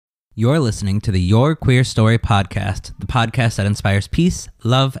You're listening to the Your Queer Story podcast, the podcast that inspires peace,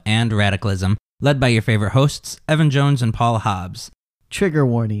 love, and radicalism, led by your favorite hosts, Evan Jones and Paul Hobbs. Trigger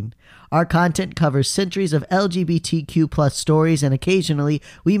warning. Our content covers centuries of LGBTQ+ stories, and occasionally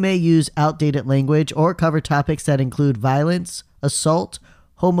we may use outdated language or cover topics that include violence, assault,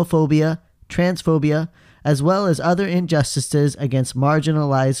 homophobia, transphobia, as well as other injustices against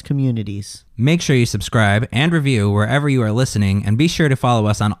marginalized communities. Make sure you subscribe and review wherever you are listening, and be sure to follow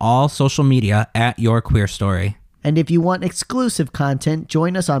us on all social media at Your Queer Story. And if you want exclusive content,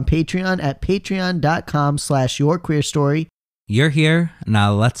 join us on Patreon at patreon.com/yourqueerstory. You're here,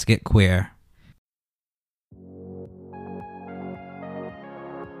 now let's get queer.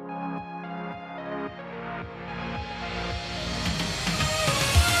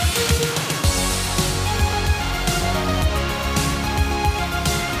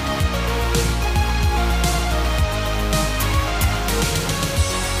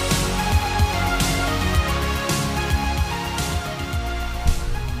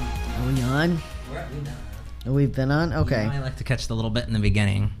 We've been on? Okay. I like to catch the little bit in the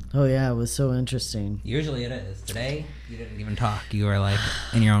beginning. Oh, yeah. It was so interesting. Usually it is. Today, you didn't even talk. You were like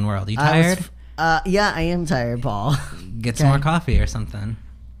in your own world. You tired? Yeah, I am tired, Paul. Get some more coffee or something.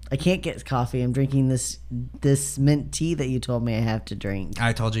 I can't get coffee. I'm drinking this mint tea that you told me I have to drink.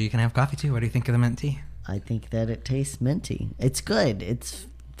 I told you can have coffee too. What do you think of the mint tea? I think that it tastes minty. It's good.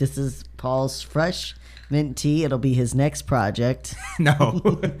 This is Paul's fresh mint tea. It'll be his next project. No.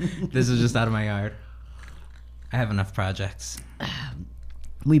 This is just out of my yard. I have enough projects.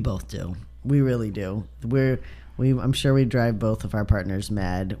 We both do. We really do. I'm sure we drive both of our partners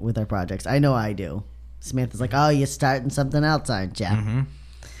mad with our projects. I know I do. Samantha's like, "Oh, you're starting something else, aren't you?" Mm-hmm.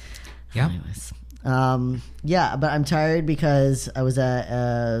 Yeah. Anyways, yeah, but I'm tired because I was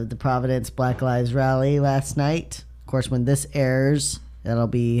at the Providence Black Lives Rally last night. Of course, when this airs, that'll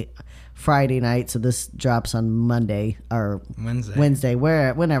be Friday night, so this drops on Monday or Wednesday,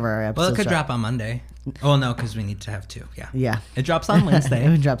 whenever our episode. Well, it could drop on Monday. Oh no, because we need to have two. Yeah. It drops on Wednesday.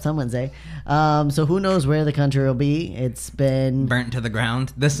 It drops on Wednesday. So who knows where the country will be? It's been burnt to the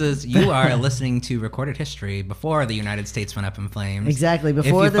ground. You are listening to recorded history before the United States went up in flames. Exactly,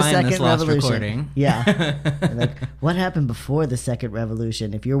 before the second revolution. Recording. Yeah. Like, what happened before the second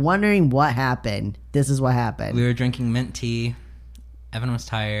revolution? If you're wondering what happened, this is what happened. We were drinking mint tea. Evan was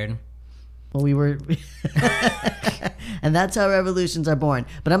tired. Well, we were and that's how revolutions are born.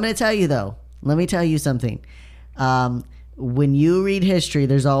 But I'm going to tell you though. Let me tell you something. When you read history,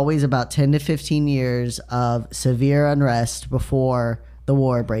 there's always about 10 to 15 years of severe unrest before the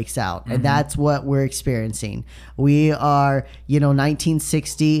war breaks out. And that's what we're experiencing. We are,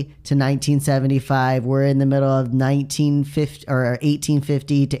 1960 to 1975. We're in the middle of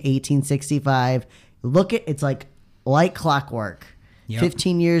 1850 to 1865. It's like clockwork. Yep.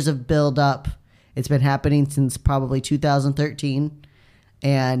 15 years of build up. It's been happening since probably 2013.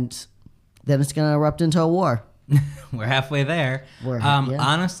 And then it's going to erupt into a war. We're halfway there.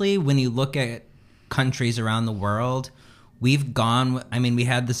 Honestly, when you look at countries around the world, we've gone... I mean, we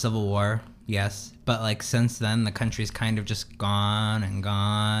had the Civil War, yes. But, since then, the country's kind of just gone and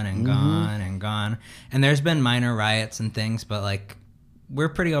gone and gone and gone. And there's been minor riots and things, but, we're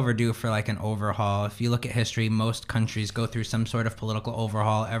pretty overdue for, an overhaul. If you look at history, most countries go through some sort of political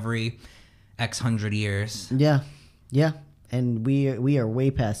overhaul every X hundred years. Yeah, yeah. And we are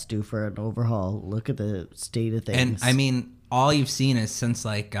way past due for an overhaul. Look at the state of things. And I mean, all you've seen is since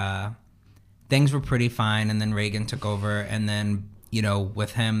things were pretty fine, and then Reagan took over, and then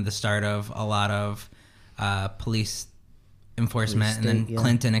with him the start of a lot of police enforcement, and then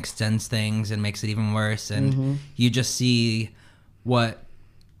Clinton extends things and makes it even worse, and you just see what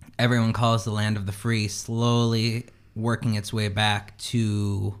everyone calls the land of the free slowly working its way back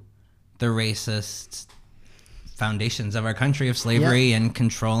to the racist foundations of our country of slavery and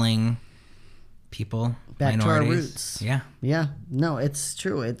controlling people, back minorities. To our roots. Yeah. No, it's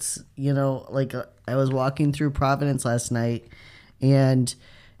true. It's, I was walking through Providence last night, and,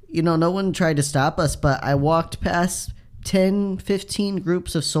 no one tried to stop us, but I walked past 10, 15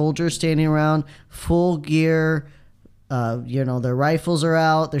 groups of soldiers standing around, full gear. Their rifles are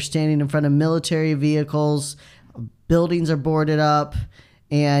out. They're standing in front of military vehicles. Buildings are boarded up.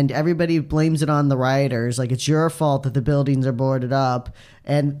 And everybody blames it on the rioters. It's your fault that the buildings are boarded up.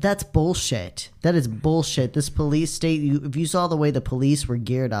 And that's bullshit. That is bullshit. This police state, if you saw the way the police were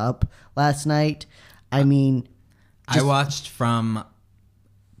geared up last night, I mean... I watched from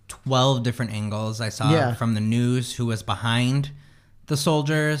 12 different angles. I saw from the news who was behind the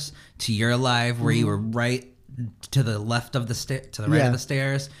soldiers, to your live where you were right to the left of the to the right of the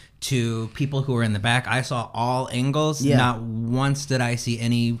stairs, to people who were in the back. I saw all angles. Yeah. Not once did I see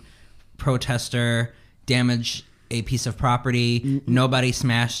any protester damage a piece of property. Nobody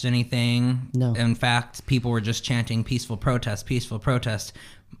smashed anything. No. In fact, people were just chanting peaceful protest.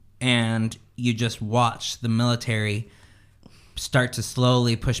 And you just watch the military start to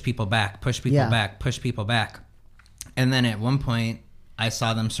slowly push people back. And then at one point, I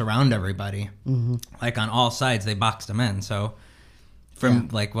saw them surround everybody. Like on all sides, they boxed them in. So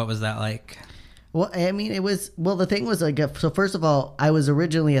like, what was that like? Well, I mean, it was, well, the thing was like, so first of all, I was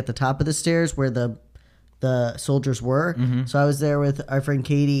originally at the top of the stairs where the soldiers were. So I was there with our friend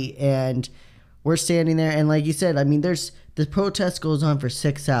Katie, and we're standing there. And like you said, I mean, the protest goes on for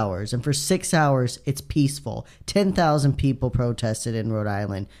 6 hours, and for 6 hours, it's peaceful. 10,000 people protested in Rhode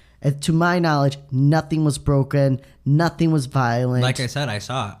Island. And to my knowledge, nothing was broken, nothing was violent. Like I said, I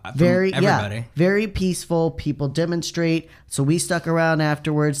saw it from everybody. Very peaceful. People demonstrate. So we stuck around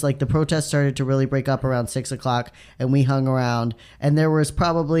afterwards. Like the protest started to really break up around 6 o'clock, and we hung around. And there was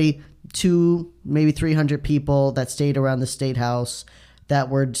probably 200, maybe 300 people that stayed around the State House that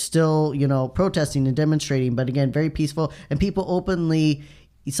were still, protesting and demonstrating. But again, very peaceful. And people openly,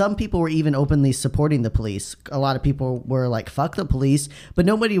 some people were even openly supporting the police. A lot of people were like, fuck the police. But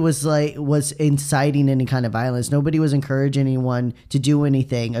nobody was inciting any kind of violence. Nobody was encouraging anyone to do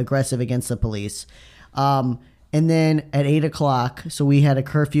anything aggressive against the police. And then at 8 o'clock, so we had a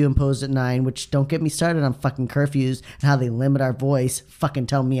curfew imposed at 9, which don't get me started on fucking curfews and how they limit our voice. Fucking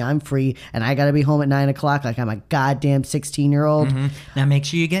tell me I'm free and I got to be home at 9 o'clock like I'm a goddamn 16-year-old. Now make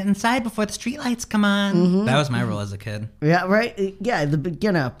sure you get inside before the streetlights come on. That was my rule as a kid. Yeah, right? Yeah, you're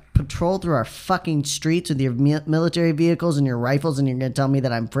going to patrol through our fucking streets with your military vehicles and your rifles, and you're going to tell me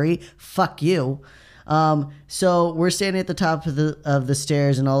that I'm free? Fuck you. So we're standing at the top of the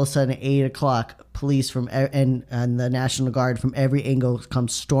stairs, and all of a sudden at 8 o'clock, police and the National Guard from every angle come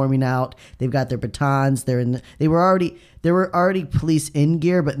storming out. They've got their batons. They were already police in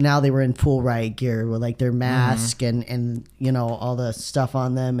gear, but now they were in full riot gear with like their mask and all the stuff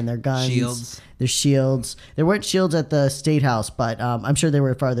on them and their guns. Shields. Their shields. There weren't shields at the State House, but I'm sure they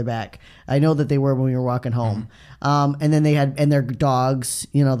were farther back. I know that they were when we were walking home. And then they had, and their dogs,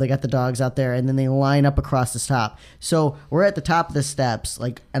 they got the dogs out there, and then they line up across the top. So we're at the top of the steps,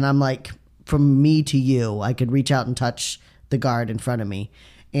 and I'm like, from me to you, I could reach out and touch the guard in front of me.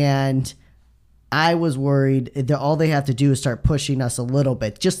 And I was worried that all they have to do is start pushing us a little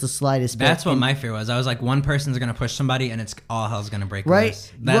bit, just the slightest bit. That's what my fear was. I was like, one person's going to push somebody and it's all hell's going to break right?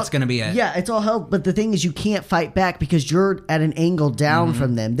 loose. That's going to be it. Yeah, it's all hell. But the thing is, you can't fight back because you're at an angle down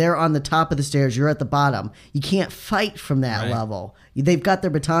from them. They're on the top of the stairs. You're at the bottom. You can't fight from that level. They've got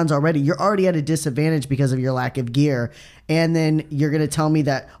their batons already. You're already at a disadvantage because of your lack of gear. And then you're going to tell me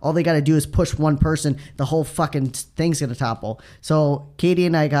that all they got to do is push one person, the whole fucking thing's going to topple. So Katie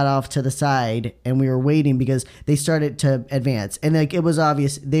and I got off to the side, and we were waiting because they started to advance. And it was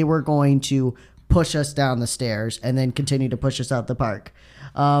obvious they were going to push us down the stairs and then continue to push us out the park.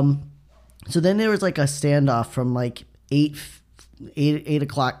 So then there was like a standoff from like 8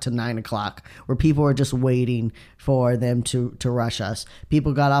 o'clock to 9 o'clock where people were just waiting for them to rush us.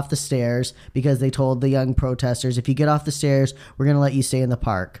 People got off the stairs because they told the young protesters, if you get off the stairs, we're going to let you stay in the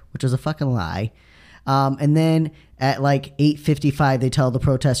park, which was a fucking lie. And then at like 8:55, they tell the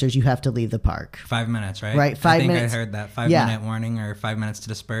protesters, you have to leave the park. 5 minutes, right? Right, 5 minutes. I think I heard that. 5-minute warning or 5 minutes to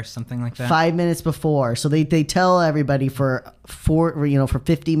disperse, something like that. 5 minutes before. So they tell everybody for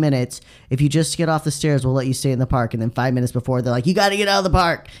 50 minutes, if you just get off the stairs, we'll let you stay in the park. And then 5 minutes before, they're like, you got to get out of the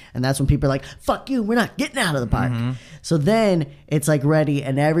park. And that's when people are like, fuck you, we're not getting out of the park. So then it's like ready,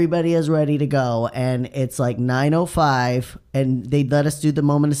 and everybody is ready to go. And it's like 9:05, and they let us do the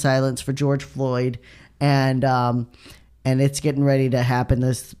moment of silence for George Floyd. And it's getting ready to happen.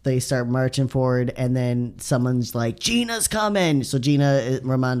 They start marching forward, and then someone's like, Gina's coming. So Gina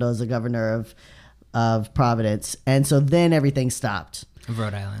Raimondo is the governor of Providence. And so then everything stopped. Of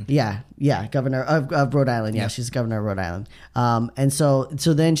Rhode Island. Yeah, governor of Rhode Island. Yeah, she's governor of Rhode Island. And so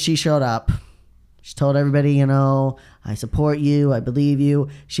then she showed up. She told everybody, I support you. I believe you.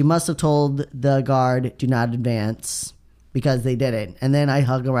 She must have told the guard, do not advance, because they didn't. And then I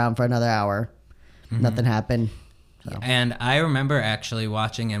hung around for another hour. Nothing happened. So. And I remember actually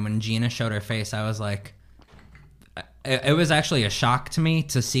watching, and when Gina showed her face, I was like, it was actually a shock to me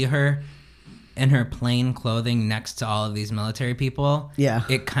to see her in her plain clothing next to all of these military people. Yeah.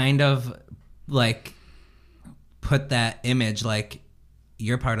 It kind of like put that image like,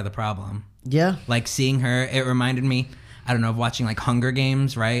 you're part of the problem. Yeah. Like seeing her, it reminded me, I don't know, of watching like Hunger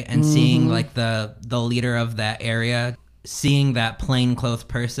Games, right? And seeing like the leader of that area, seeing that plainclothes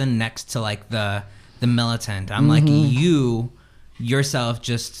person next to like the militant. I'm like, you yourself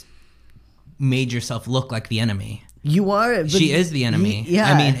just made yourself look like the enemy. You are. She is the enemy.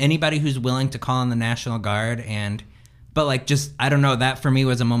 Yeah. I mean, anybody who's willing to call in the National Guard but like, just, I don't know, that for me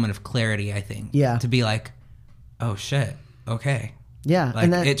was a moment of clarity, I think. Yeah. To be like, oh shit, okay. Yeah.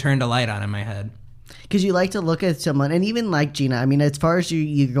 Like, it turned a light on in my head. Because you like to look at someone, and even like Gina, I mean, as far as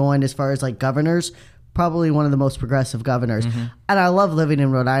you going, as far as like governors, probably one of the most progressive governors. Mm-hmm. And I love living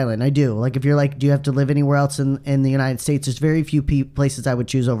in Rhode Island. I do. Like, if you're like, do you have to live anywhere else in the United States? There's very few places I would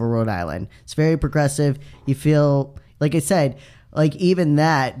choose over Rhode Island. It's very progressive. You feel, like I said, like even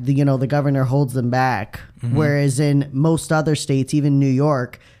that, the governor holds them back. Mm-hmm. Whereas in most other states, even New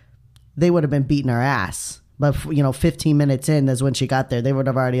York, they would have been beating our ass. But 15 minutes in, that's when she got there. They would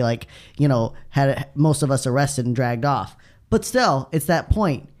have already had most of us arrested and dragged off. But still, it's that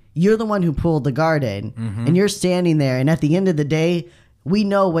point. You're the one who pulled the guard in, and you're standing there. And at the end of the day, we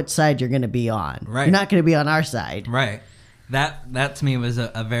know what side you're going to be on. Right. You're not going to be on our side. Right. That to me was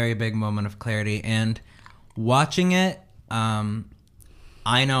a very big moment of clarity. And watching it,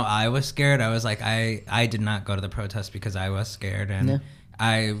 I know I was scared. I was like, I did not go to the protest because I was scared. And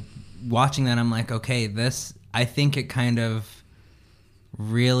watching that, I'm like, okay, I think it kind of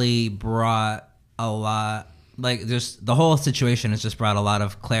really brought a lot, like, just the whole situation has just brought a lot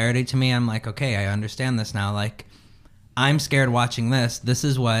of clarity to me. I'm like, okay, I understand this now. Like, I'm scared watching this. This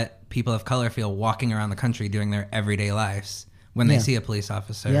is what people of color feel walking around the country doing their everyday lives when they see a police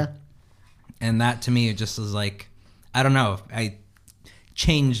officer. Yeah. And that to me, it just was like, I don't know, I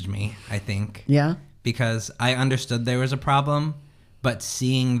changed me, I think. Yeah. Because I understood there was a problem, but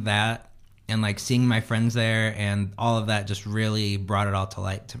seeing that and like seeing my friends there and all of that just really brought it all to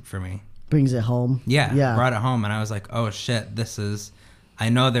light for me. Brings it home. Yeah, brought it home, and I was like, oh shit, I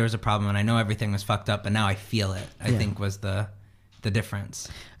know there was a problem, and I know everything was fucked up, but now I feel it, I think was the difference.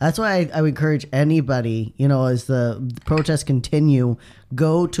 That's why I would encourage anybody, as the protests continue,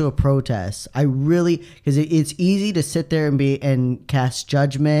 go to a protest. I really, because it's easy to sit there and cast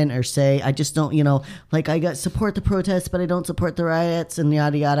judgment or say, I just don't, I support the protests, but I don't support the riots and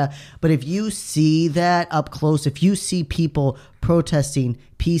yada yada. But if you see that up close, if you see people protesting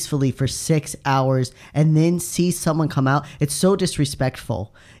peacefully for 6 hours and then see someone come out, it's so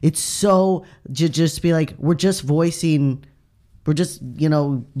disrespectful. It's so just be like, we're just voicing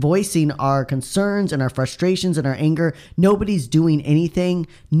our concerns and our frustrations and our anger. Nobody's doing anything.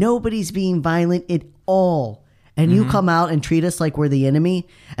 Nobody's being violent at all. And you come out and treat us like we're the enemy.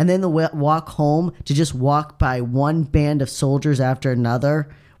 And then the walk home to just walk by one band of soldiers after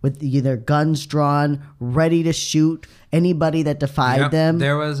another with either guns drawn, ready to shoot anybody that defied them.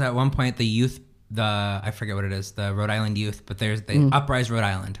 There was at one point the youth, I forget what it is, the Rhode Island youth, but there's the Uprise Rhode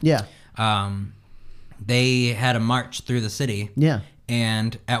Island. Yeah. They had a march through the city. Yeah.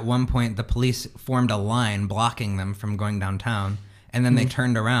 And at one point, the police formed a line blocking them from going downtown. And then they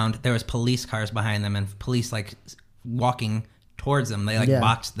turned around. There was police cars behind them and police, walking towards them. They,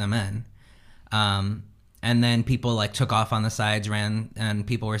 boxed them in. And then people, took off on the sides, ran, and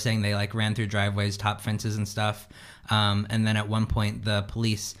people were saying they, ran through driveways, top fences and stuff. And then at one point, the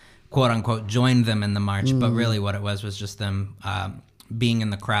police, quote-unquote, joined them in the march. But really what it was just them being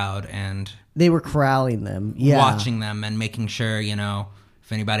in the crowd and they were corralling them, watching them and making sure,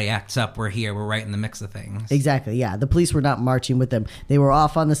 if anybody acts up, we're here, we're right in the mix of things. Exactly, yeah. The police were not marching with them. They were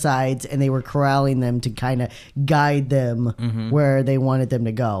off on the sides and they were corralling them to kind of guide them where they wanted them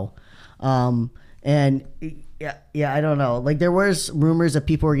to go. And I don't know. There was rumors that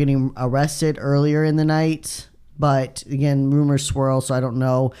people were getting arrested earlier in the night. But again, rumors swirl, so I don't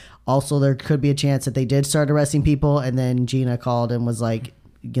know. Also, there could be a chance that they did start arresting people, and then Gina called and was like,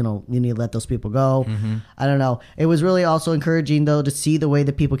 you need to let those people go. I don't know. It was really also encouraging, though, to see the way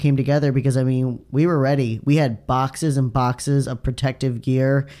that people came together because, we were ready. We had boxes and boxes of protective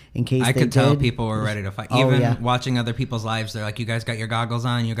gear in case I could tell people were ready to fight. Even watching other people's lives, they're like, you guys got your goggles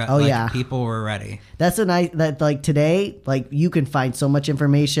on? You got, people were ready. That's a nice, today, you can find so much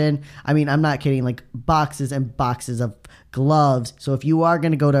information. I'm not kidding, boxes and boxes of gloves. So if you are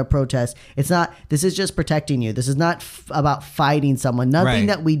going to go to a protest, this is just protecting you. This is not about fighting someone. Nothing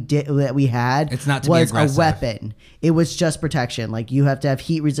that we had it's not to was be aggressive. A weapon. It was just protection. You have to have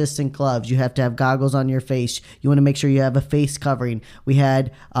heat resistant gloves. You have to have goggles on your face. You want to make sure you have a face covering. We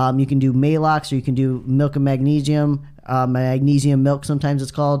had, you can do Malox or you can do milk and magnesium. Magnesium milk sometimes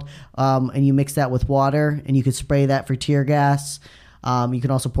it's called. And you mix that with water and you can spray that for tear gas. You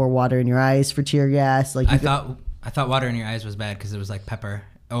can also pour water in your eyes for tear gas. I thought water in your eyes was bad because it was like pepper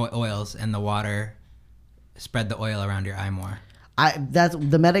oils and the water spread the oil around your eye more. That's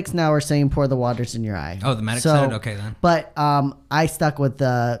the medics now are saying pour the waters in your eye. Oh, the medics said it? Okay, then. But I stuck with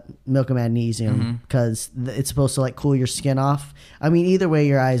the milk of magnesium because it's supposed to like cool your skin off. I mean, either way,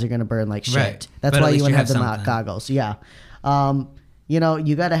 your eyes are going to burn like shit. Right. That's But why at you least want you to have have the something. goggles. Yeah. You know,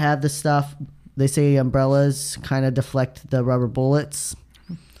 you got to have this stuff. They say umbrellas kind of deflect the rubber bullets.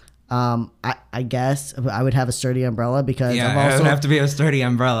 I guess I would have a sturdy umbrella because Yeah, I've also, it would have to be a sturdy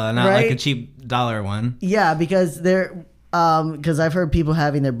umbrella, not like Right? a cheap dollar one. yeah, because because I've heard people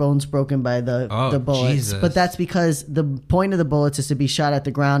having their bones broken by the bullets, Jesus. but that's because the point of the bullets is to be shot at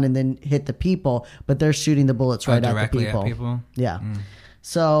the ground and then hit the people, but they're shooting the bullets right at the Directly people. at people. Yeah.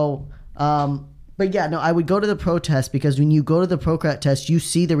 So, but yeah, no, I would go to the protest because when you go to the protest, you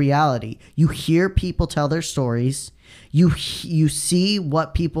see the reality. You hear people tell their stories. You see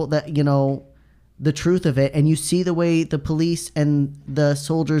what people that, you know, the truth of it, and you see the way the police and the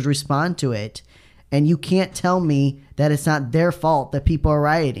soldiers respond to it. And you can't tell me that it's not their fault that people are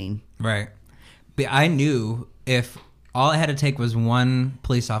rioting. Right. But I knew if all I had to take was one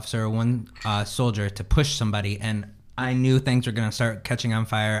police officer or one soldier to push somebody, and I knew things were going to start catching on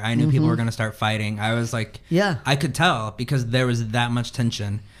fire. I knew people were going to start fighting. I was like, Yeah. I could tell because there was that much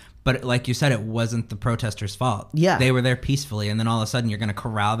tension. But like you said, it wasn't the protesters' fault. Yeah. They were there peacefully, and then all of a sudden you're going to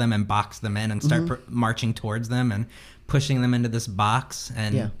corral them and box them in and start marching towards them and pushing them into this box,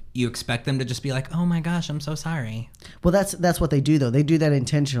 and Yeah. you expect them to just be like, oh my gosh, I'm so sorry. Well, that's what they do, though. They do that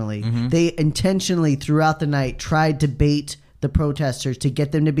intentionally. They intentionally, throughout the night, tried to bait the protesters to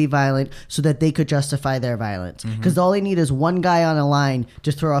get them to be violent so that they could justify their violence. Because all they need is one guy on a line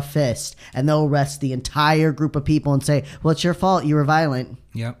to throw a fist, and they'll arrest the entire group of people and say, well, it's your fault. You were violent.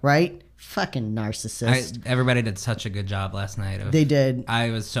 Yep. Right? Fucking narcissist. Everybody did such a good job last night. They did. I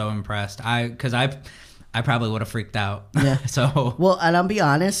was so impressed. Because I probably would have freaked out. Yeah. So Well, and I'll be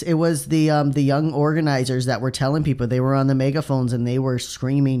honest, it was the young organizers that were telling people. They were on the megaphones and they were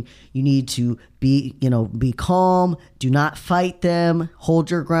screaming, "You need to be calm. Do not fight them.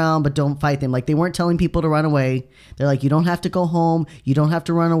 Hold your ground, but don't fight them." Like, they weren't telling people to run away. They're like, "You don't have to go home. You don't have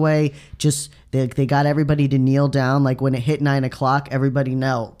to run away. Just." They got everybody to kneel down. Like, when it hit 9:00, everybody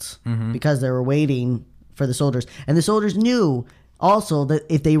knelt because they were waiting for the soldiers, and the soldiers knew. Also, that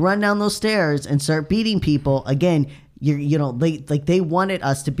if they run down those stairs and start beating people again, they wanted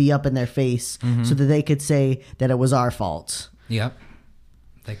us to be up in their face so that they could say that it was our fault. Yep.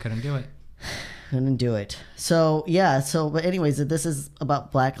 They couldn't do it. Couldn't do it. So yeah. But anyways, this is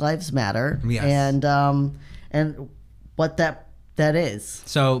about Black Lives Matter. Yes. And what that is.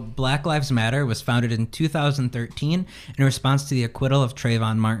 So Black Lives Matter was founded in 2013 in response to the acquittal of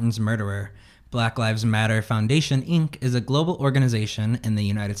Trayvon Martin's murderer. Black Lives Matter Foundation, Inc. is a global organization in the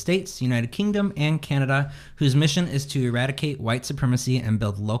United States, United Kingdom, and Canada whose mission is to eradicate white supremacy and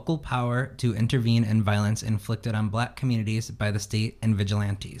build local power to intervene in violence inflicted on black communities by the state and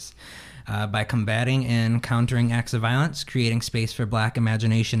vigilantes. By combating and countering acts of violence, creating space for black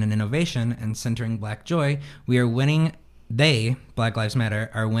imagination and innovation, and centering black joy, we are winning. They, Black Lives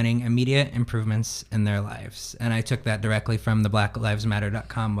Matter, are winning immediate improvements in their lives. And I took that directly from the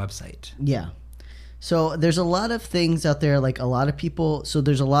blacklivesmatter.com website. Yeah. So there's a lot of things out there, like a lot of people. So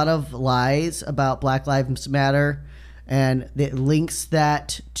there's a lot of lies about Black Lives Matter, and it links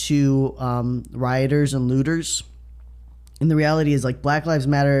that to rioters and looters. And the reality is, like, Black Lives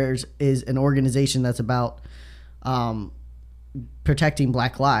Matter is an organization that's about protecting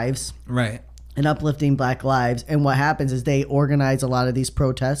black lives. Right. And uplifting black lives. And what happens is they organize a lot of these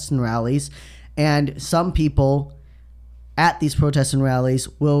protests and rallies, and some people at these protests and rallies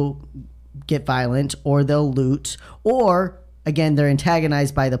will get violent, or they'll loot, or again, they're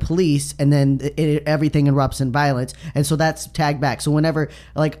antagonized by the police, and then everything erupts in violence. And so that's tagged back. So whenever,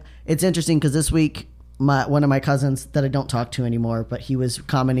 like, it's interesting because this week, one of my cousins that I don't talk to anymore, but he was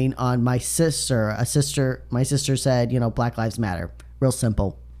commenting on my sister. My sister said, Black Lives Matter. Real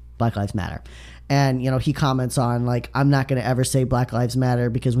simple. Black Lives Matter. And, he comments on, like, I'm not going to ever say Black Lives Matter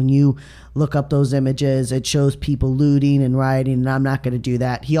because when you look up those images, it shows people looting and rioting, and I'm not going to do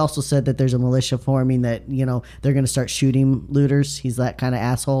that. He also said that there's a militia forming that, they're going to start shooting looters. He's that kind of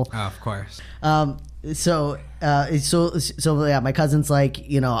asshole. Oh, of course. So yeah, my cousin's like,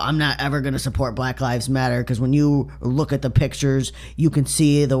 I'm not ever going to support Black Lives Matter because when you look at the pictures, you can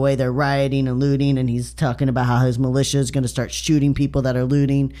see the way they're rioting and looting. And he's talking about how his militia is going to start shooting people that are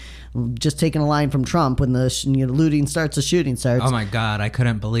looting. Just taking a line from Trump: when the looting starts, the shooting starts. Oh my God, I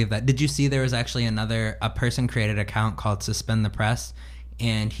couldn't believe that. Did you see there was actually a person created an account called Suspend the Press,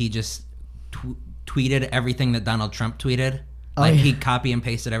 and he just tweeted everything that Donald Trump tweeted. Like, he copy and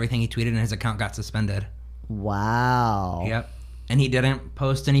pasted everything he tweeted, and his account got suspended. Wow. Yep. And he didn't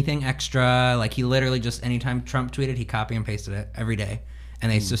post anything extra. Like, he literally just, anytime Trump tweeted, he copy and pasted it every day.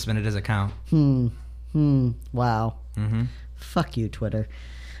 And they suspended his account. Wow. Fuck you, Twitter.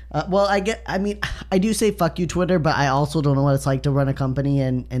 Well, I do say fuck you, Twitter, but I also don't know what it's like to run a company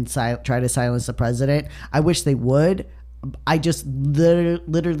and try to silence the president. I wish they would. I just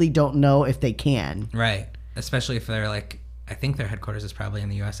literally don't know if they can. Right. Especially if they're like, I think their headquarters is probably in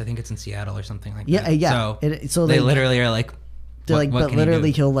the U.S. I think it's in Seattle or something like that. Yeah. So they literally are like, they're what, like, what but can literally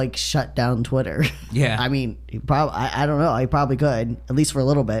he do? he'll like shut down Twitter. Yeah. I mean, I don't know. He probably could, at least for a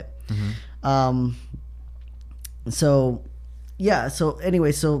little bit. So, yeah. So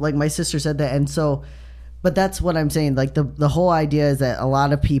anyway, so like my sister said that. And so, but that's what I'm saying. Like the whole idea is that a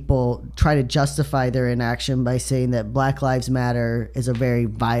lot of people try to justify their inaction by saying that Black Lives Matter is a very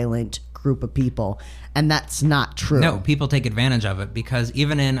violent group of people. And that's not true. No, people take advantage of it because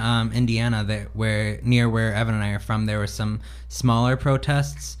even in Indiana, near where Evan and I are from, there were some smaller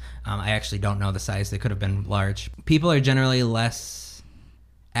protests. I actually don't know the size. They could have been large. People are generally less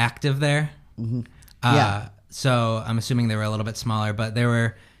active there. Yeah. So I'm assuming they were a little bit smaller, but there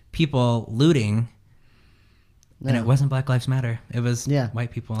were people looting. And it wasn't Black Lives Matter. It was white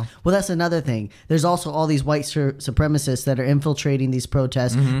people. Well, that's another thing. There's also all these white supremacists that are infiltrating these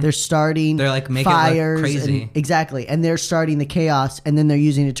protests. They're starting They're like making fires. It look crazy. Exactly. And they're starting the chaos, and then they're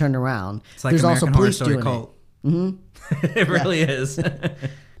using it to turn around. It's like There's American also police Horror Story doing cult. It really is.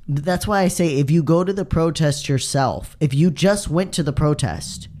 That's why I say if you go to the protest yourself, if you just went to the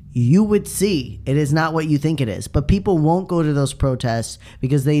protest, you would see it is not what you think it is. But people won't go to those protests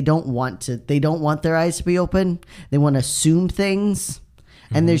because they don't want to. They don't want their eyes to be open. They want to assume things.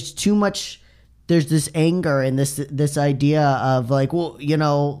 And there's too much. There's this anger and this idea of like, well, you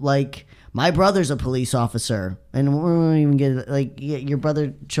know, like my brother's a police officer, and we don't even get like your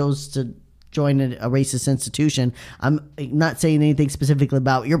brother chose to join a racist institution. I'm not saying anything specifically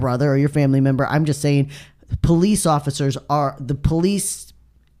about your brother or your family member. I'm just saying police officers are the police.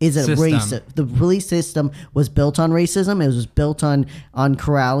 Is a racist. The police system was built on racism. It was built on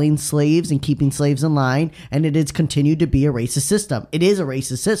corralling slaves and keeping slaves in line, and it has continued to be a racist system. It is a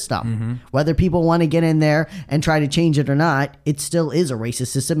racist system. Whether people want to get in there and try to change it or not, it still is a racist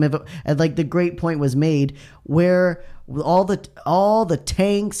system. And like the great point was made, where all the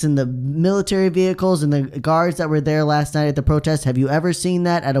tanks and the military vehicles and the guards that were there last night at the protest, have you ever seen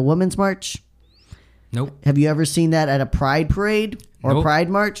that at a women's march? Nope. Have you ever seen that at a pride parade or pride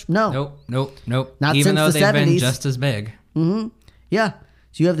march? No. Nope. Not Even since though the they've 70s. been just as big. Yeah.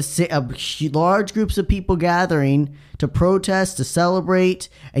 So you have large groups of people gathering to protest, to celebrate,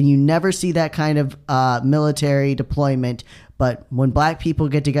 and you never see that kind of military deployment. But when black people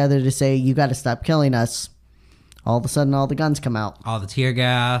get together to say, you got to stop killing us, all of a sudden all the guns come out. All the tear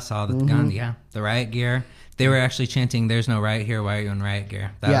gas, all the guns, the riot gear. They were actually chanting, "There's no riot here. Why are you in riot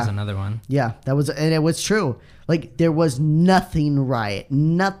gear?" That was another one. Yeah, and it was true. Like there was nothing riot,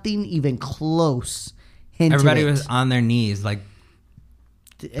 nothing even close. Everybody was on their knees, like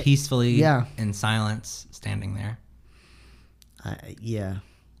peacefully in silence, standing there.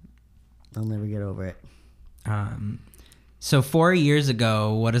 I'll never get over it. So 4 years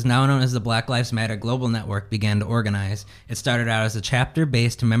ago, what is now known as the Black Lives Matter Global Network began to organize. It started out as a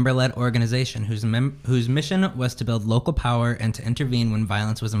chapter-based, member-led organization whose mission was to build local power and to intervene when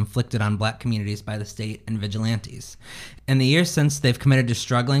violence was inflicted on black communities by the state and vigilantes. In the years since, they've committed to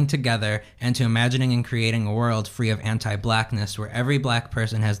struggling together and to imagining and creating a world free of anti-blackness where every black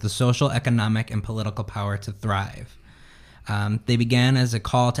person has the social, economic, and political power to thrive. They began as a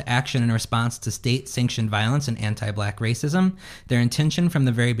call to action in response to state-sanctioned violence and anti-black racism. Their intention from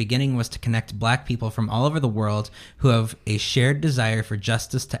the very beginning was to connect black people from all over the world who have a shared desire for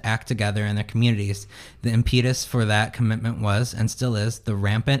justice to act together in their communities. The impetus for that commitment was, and still is, the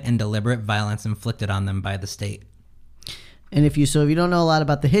rampant and deliberate violence inflicted on them by the state. And if you don't know a lot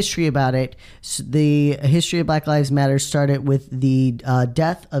about the history about it, the history of Black Lives Matter started with the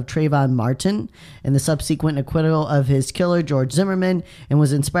death of Trayvon Martin and the subsequent acquittal of his killer, George Zimmerman, and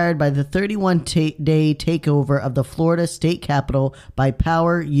was inspired by the 31-day takeover of the Florida state capitol by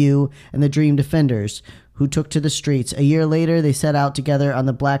Power U and the Dream Defenders, who took to the streets. A year later, they set out together on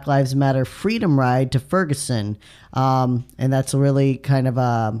the Black Lives Matter Freedom Ride to Ferguson. And that's really kind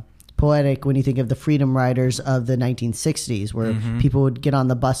of poetic when you think of the Freedom Riders of the 1960s, where people would get on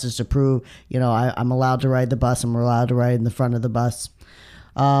the buses to prove, I'm allowed to ride the bus, I'm allowed to ride in the front of the bus.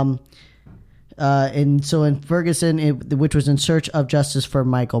 And so in Ferguson, which was in search of justice for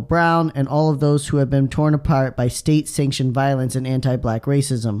Michael Brown and all of those who have been torn apart by state-sanctioned violence and anti-black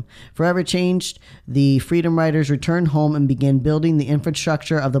racism. Forever changed, the Freedom Riders returned home and began building the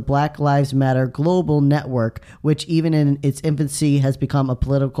infrastructure of the Black Lives Matter global network, which even in its infancy has become a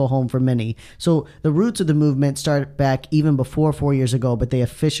political home for many. So the roots of the movement start back even before 4 years ago, but they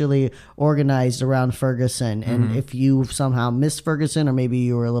officially organized around Ferguson. And if you somehow missed Ferguson, or maybe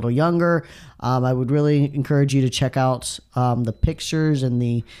you were a little younger, I would really encourage you to check out the pictures and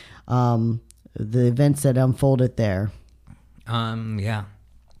the events that unfolded there. Yeah.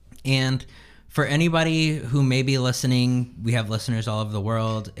 And for anybody who may be listening, we have listeners all over the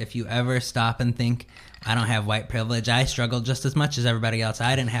world. If you ever stop and think, I don't have white privilege, I struggled just as much as everybody else,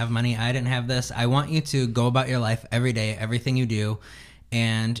 I didn't have money, I didn't have this, I want you to go about your life every day, everything you do,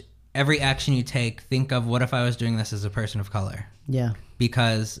 and every action you take, think of, what if I was doing this as a person of color? Yeah.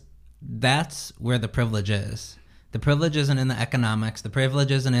 Because that's where the privilege is. The privilege isn't in the economics. The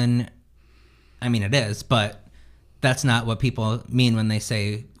privilege isn't in, I mean, it is, but that's not what people mean when they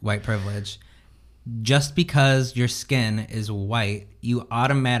say white privilege. Just because your skin is white, you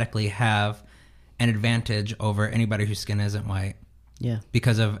automatically have an advantage over anybody whose skin isn't white. Yeah.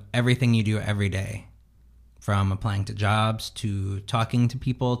 Because of everything you do every day. From applying to jobs, to talking to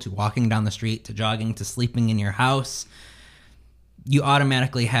people, to walking down the street, to jogging, to sleeping in your house. You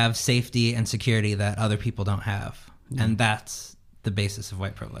automatically have safety and security that other people don't have. Yeah. And that's the basis of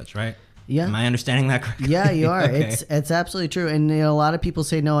white privilege, right? Yeah. Am I understanding that correctly? Yeah, you are. Okay. It's absolutely true. And a lot of people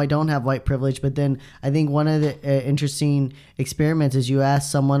say, no, I don't have white privilege. But then I think one of the interesting experiments is you ask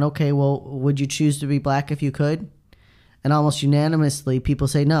someone, okay, well, would you choose to be black if you could? And almost unanimously, people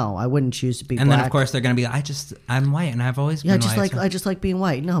say, no, I wouldn't choose to be black. And then, of course, they're going to be, I'm white, and I've always been white. I just like being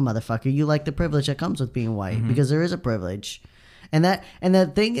white. No, motherfucker, you like the privilege that comes with being white, because there is a privilege. And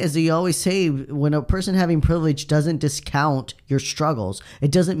that thing is, that you always say, when a person having privilege doesn't discount your struggles, it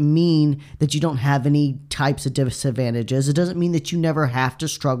doesn't mean that you don't have any types of disadvantages. It doesn't mean that you never have to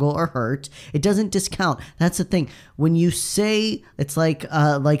struggle or hurt. It doesn't discount. That's the thing. When you say, it's like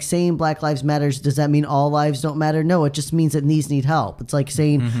saying Black Lives Matters, does that mean all lives don't matter? No, it just means that these need help. It's like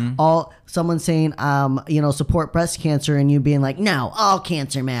saying someone saying, support breast cancer, and you being like, no, all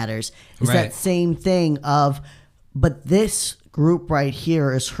cancer matters. It's right. That same thing of, but this group right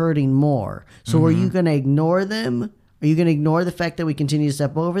here is hurting more. So are you going to ignore them? Are you going to ignore the fact that we continue to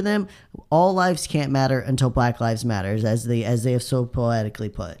step over them? All lives can't matter until Black Lives Matters, as they have so poetically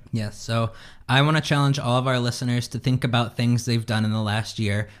put. Yes. So I want to challenge all of our listeners to think about things they've done in the last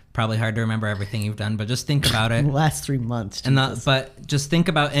year. Probably hard to remember everything you've done, but just think about it. The last 3 months. But just think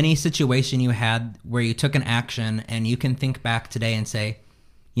about any situation you had where you took an action, and you can think back today and say,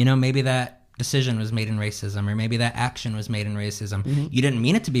 maybe that decision was made in racism, or maybe that action was made in racism. You didn't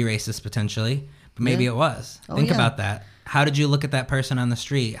mean it to be racist potentially, but maybe it was. Think about that. How did you look at that person on the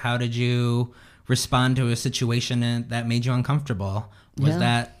street? How did you respond to a situation that made you uncomfortable? Was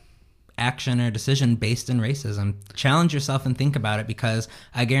that action or decision based in racism? Challenge yourself and think about it, because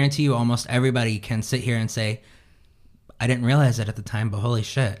I guarantee you almost everybody can sit here and say, I didn't realize it at the time, but holy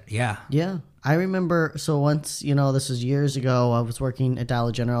shit, yeah. Yeah. I remember, so once, this was years ago, I was working at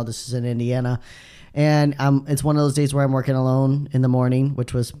Dollar General. This is in Indiana. And it's one of those days where I'm working alone in the morning,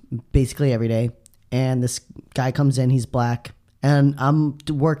 which was basically every day. And this guy comes in, he's black. And I'm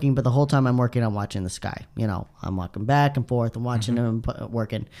working, but the whole time I'm working, I'm watching this guy. I'm walking back and forth and watching him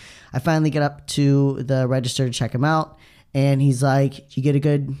working. I finally get up to the register to check him out. And he's like, "Do you get a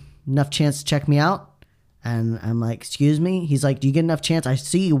good enough chance to check me out?" And I'm like, "Excuse me?" He's like, "Do you get enough chance? I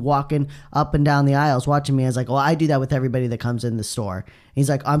see you walking up and down the aisles watching me." I was like, "Well, I do that with everybody that comes in the store." He's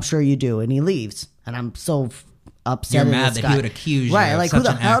like, "I'm sure you do." And he leaves. And I'm so upset. You're mad that he would accuse you. Right. Of like, such who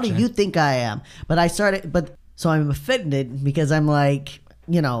the an hell action. do you think I am? So I'm offended, because I'm like,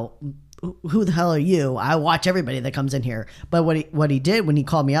 who the hell are you? I watch everybody that comes in here. But what he did when he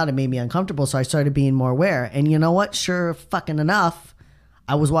called me out, it made me uncomfortable. So I started being more aware. And you know what? Sure fucking enough,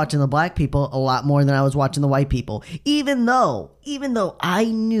 I was watching the black people a lot more than I was watching the white people. Even though I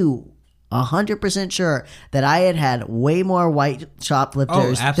knew 100% sure that I had way more white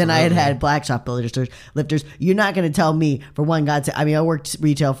shoplifters than I had black shoplifters. You're not going to tell me, for one, God's sake, I worked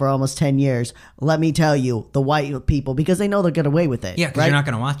retail for almost 10 years. Let me tell you, the white people, because they know they'll get away with it. Yeah, because right? you're not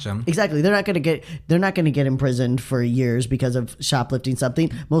going to watch them. Exactly. They're not going to get imprisoned for years because of shoplifting something.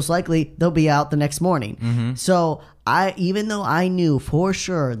 Most likely, they'll be out the next morning. So even though I knew for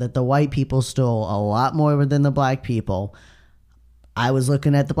sure that the white people stole a lot more than the black people, I was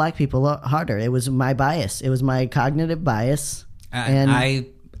looking at the black people harder. It was my bias. It was my cognitive bias. And I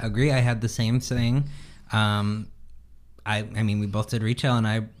agree. I had the same thing. I mean, we both did retail,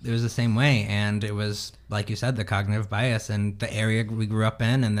 and it was the same way. And it was, like you said, the cognitive bias and the area we grew up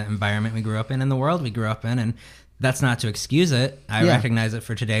in and the environment we grew up in and the world we grew up in. And that's not to excuse it. I recognize it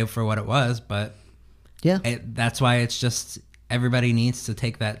for today for what it was, but that's why it's just everybody needs to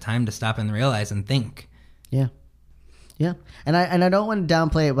take that time to stop and realize and think. Yeah. Yeah, and I don't want to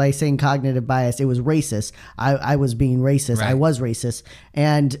downplay it by saying cognitive bias. It was racist. I was being racist. Right. I was racist,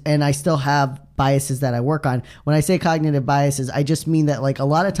 and I still have biases that I work on. When I say cognitive biases, I just mean that like a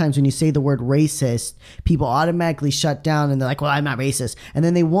lot of times when you say the word racist, people automatically shut down and they're like, "Well, I'm not racist," and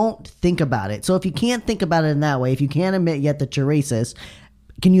then they won't think about it. So if you can't think about it in that way, if you can't admit yet that you're racist,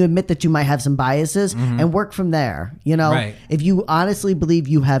 can you admit that you might have some biases and work from there? You know, Right. If you honestly believe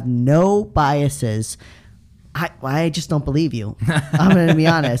you have no biases. I just don't believe you. I'm going to be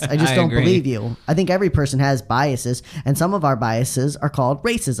honest. I just don't agree. believe you. I think every person has biases, and some of our biases are called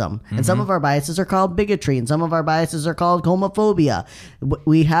racism, and some of our biases are called bigotry, and some of our biases are called homophobia.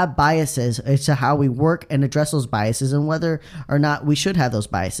 We have biases as to how we work and address those biases and whether or not we should have those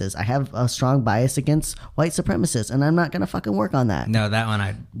biases. I have a strong bias against white supremacists, and I'm not going to fucking work on that. No, that one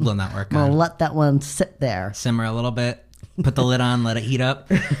I will not work I'm going on. to let that one sit there. Simmer a little bit, put the lid on, let it heat up.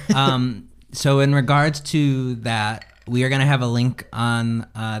 So in regards to that, we are going to have a link on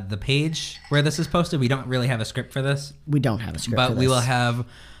the page where this is posted. We don't really have a script for this. We don't have a script But for we this. will have,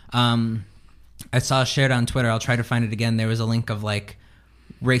 I saw shared on Twitter. I'll try to find it again. There was a link of like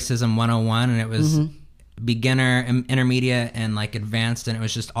Racism 101, and it was beginner, intermediate, and like advanced, and it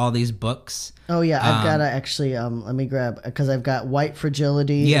was just all these books. Oh yeah, I've got to actually let me grab because I've got White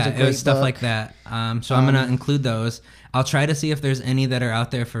Fragility. Yeah, is a it was great stuff book. like that. So I'm gonna include those. I'll try to see if there's any that are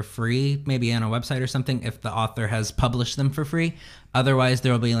out there for free, maybe on a website or something, if the author has published them for free. Otherwise,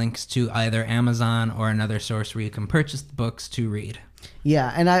 there will be links to either Amazon or another source where you can purchase the books to read.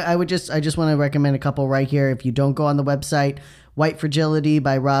 Yeah, and I just want to recommend a couple right here. If you don't go on the website, White Fragility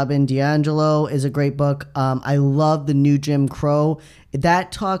by Robin DiAngelo is a great book. I love The New Jim Crow.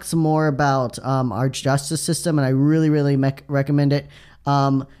 That talks more about our justice system, and I really, really recommend it.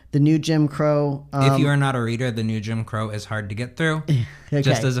 The New Jim Crow. If you are not a reader, The New Jim Crow is hard to get through. Okay,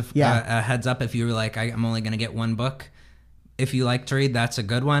 Just as a yeah. heads up, if you're like, I'm only going to get one book. If you like to read, that's a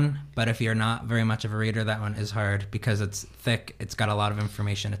good one. But if you're not very much of a reader, that one is hard because it's thick. It's got a lot of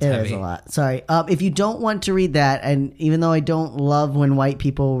information. It's It heavy. is a lot. Sorry. If you don't want to read that, and even though I don't love when white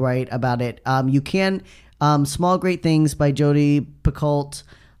people write about it, you can. Small Great Things by Jodi Picoult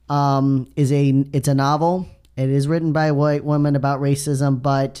it's a novel. It is written by a white woman about racism,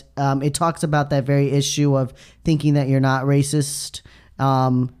 but it talks about that very issue of thinking that you're not racist,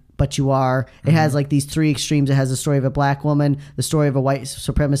 but you are. It has like these three extremes. It has the story of a black woman, the story of a white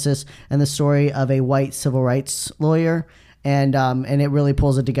supremacist, and the story of a white civil rights lawyer. And it really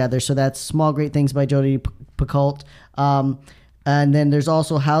pulls it together. So that's Small Great Things by Jodi Picoult. And then there's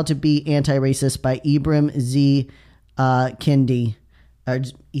also How to Be Anti-Racist by Ibram Z. Kendi.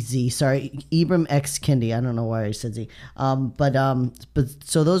 Ibram X. Kendi. I don't know why I said Z. But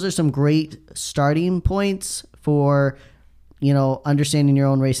so those are some great starting points for, understanding your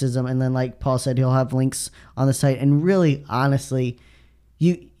own racism. And then like Paul said, he'll have links on the site. And really, honestly,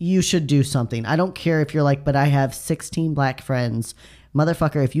 you should do something. I don't care if you're like, but I have 16 black friends.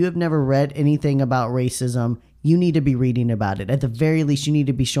 Motherfucker, if you have never read anything about racism, you need to be reading about it. At the very least, you need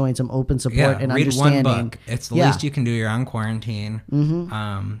to be showing some open support and read understanding. one book. It's the least you can do. You're on quarantine.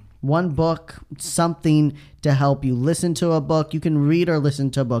 One book, something to help you. Listen to a book. You can read or listen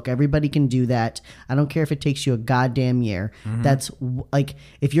to a book. Everybody can do that. I don't care if it takes you a goddamn year. That's like,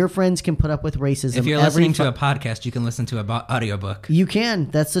 if your friends can put up with racism. If you're listening to a podcast, you can listen to an audiobook. You can.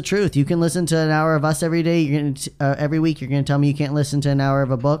 That's the truth. You can listen to an hour of us every day. You're gonna every week. You're going to tell me you can't listen to an hour of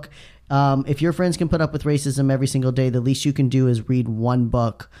a book. If your friends can put up with racism every single day, the least you can do is read one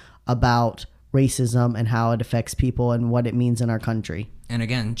book about racism and how it affects people and what it means in our country. And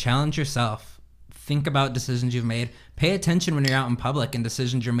again, challenge yourself. Think about decisions you've made. Pay attention when you're out in public and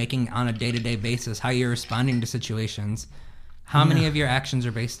decisions you're making on a day-to-day basis, how you're responding to situations. How many of your actions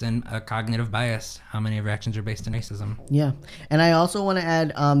are based in a cognitive bias? How many of your actions are based in racism? Yeah. And I also want to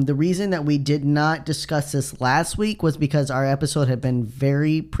add, the reason that we did not discuss this last week was because our episode had been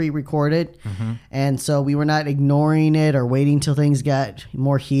very pre-recorded. And so we were not ignoring it or waiting till things got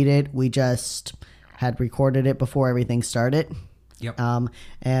more heated. We just had recorded it before everything started. Yep.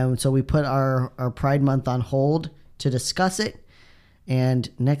 And so we put our Pride Month on hold to discuss it. And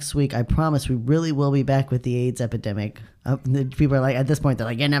next week, I promise we really will be back with the AIDS epidemic. People are like, at this point, they're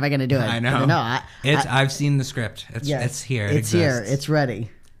like, you're never going to do it. I know. But no, I've seen the script. It's here. It's here. It's ready.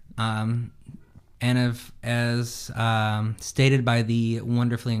 And as stated by the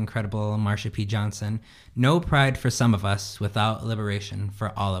wonderfully incredible Marsha P. Johnson, no pride for some of us without liberation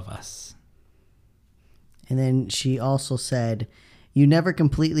for all of us. And then she also said, you never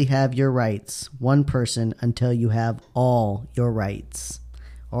completely have your rights, one person, until you have all your rights.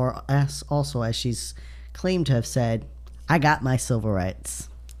 Or as she's claimed to have said, I got my civil rights,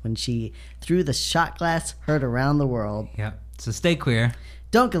 when she threw the shot glass heard around the world. Yep. So stay queer.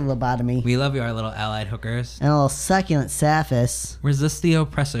 Don't get a lobotomy. We love you, our little allied hookers. And a little succulent sapphists. Resist the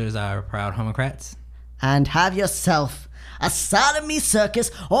oppressors, our proud homocrats. And have yourself a sodomy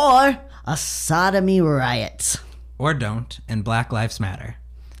circus or a sodomy riot. Or don't, and Black Lives Matter.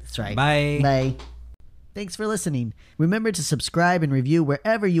 That's right. Bye. Bye. Thanks for listening. Remember to subscribe and review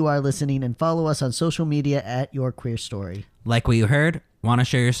wherever you are listening, and follow us on social media at Your Queer Story. Like what you heard? Want to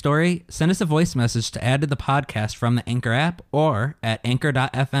share your story? Send us a voice message to add to the podcast from the Anchor app or at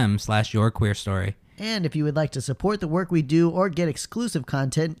anchor.fm/yourqueerstory. And if you would like to support the work we do or get exclusive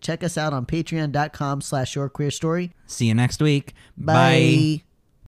content, check us out on patreon.com/yourqueerstory. See you next week. Bye.